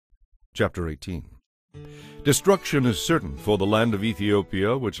Chapter 18. Destruction is certain for the land of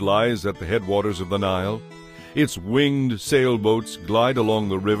Ethiopia, which lies at the headwaters of the Nile. Its winged sailboats glide along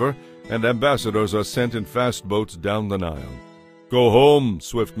the river, and ambassadors are sent in fast boats down the Nile. Go home,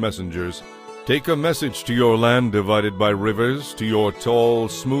 swift messengers. Take a message to your land divided by rivers, to your tall,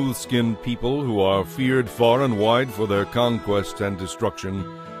 smooth-skinned people who are feared far and wide for their conquest and destruction.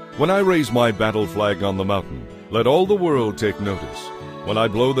 When I raise my battle flag on the mountain, let all the world take notice. When I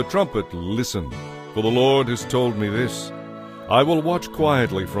blow the trumpet, listen, for the Lord has told me this. I will watch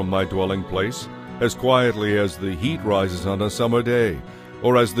quietly from my dwelling place, as quietly as the heat rises on a summer day,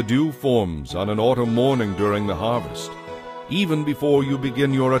 or as the dew forms on an autumn morning during the harvest. Even before you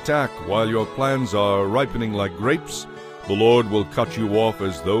begin your attack, while your plans are ripening like grapes, the Lord will cut you off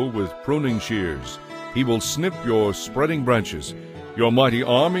as though with pruning shears. He will snip your spreading branches. Your mighty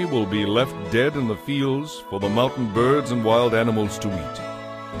army will be left dead in the fields for the mountain birds and wild animals to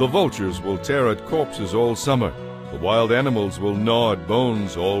eat. The vultures will tear at corpses all summer. The wild animals will gnaw at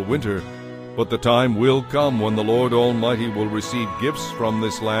bones all winter. But the time will come when the Lord Almighty will receive gifts from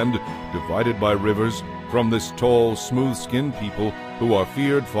this land divided by rivers, from this tall, smooth-skinned people who are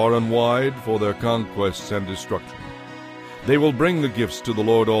feared far and wide for their conquests and destruction. They will bring the gifts to the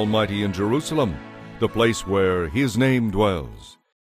Lord Almighty in Jerusalem, the place where His name dwells.